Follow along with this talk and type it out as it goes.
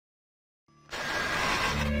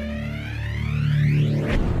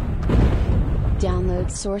Download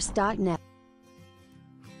source.net.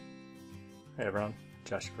 Hey everyone,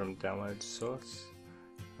 Josh from Download Source.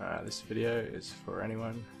 This video is for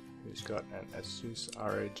anyone who's got an Asus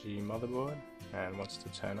ROG motherboard and wants to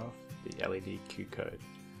turn off the LED Q code.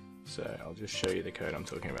 So I'll just show you the code I'm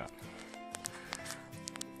talking about.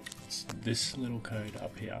 It's this little code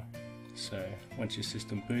up here. So once your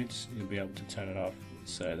system boots, you'll be able to turn it off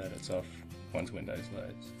so that it's off once Windows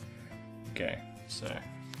loads. Okay, so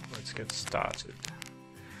let's get started.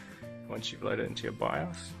 Once you've loaded into your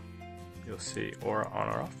BIOS, you'll see Aura on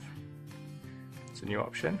or off. It's a new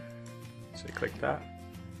option, so click that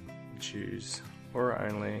and choose Aura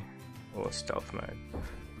only or stealth mode.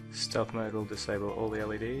 Stealth mode will disable all the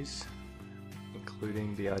LEDs,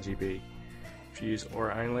 including the RGB. If you use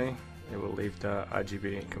Aura only, it will leave the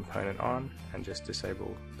RGB component on and just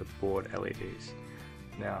disable the board LEDs.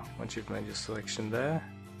 Now, once you've made your selection there,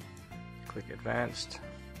 click Advanced,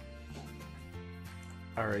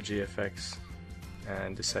 ROG effects,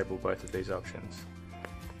 and disable both of these options.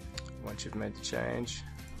 Once you've made the change,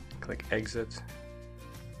 click Exit,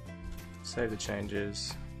 save the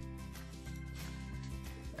changes,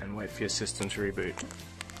 and wait for your system to reboot.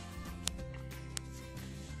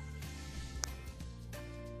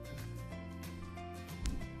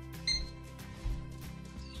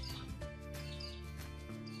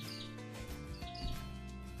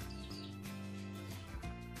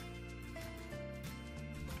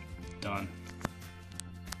 Done.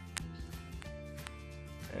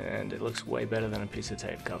 And it looks way better than a piece of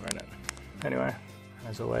tape covering it. Anyway,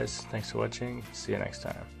 as always, thanks for watching. See you next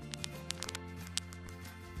time.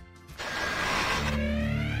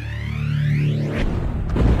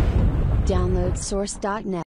 Download source.net.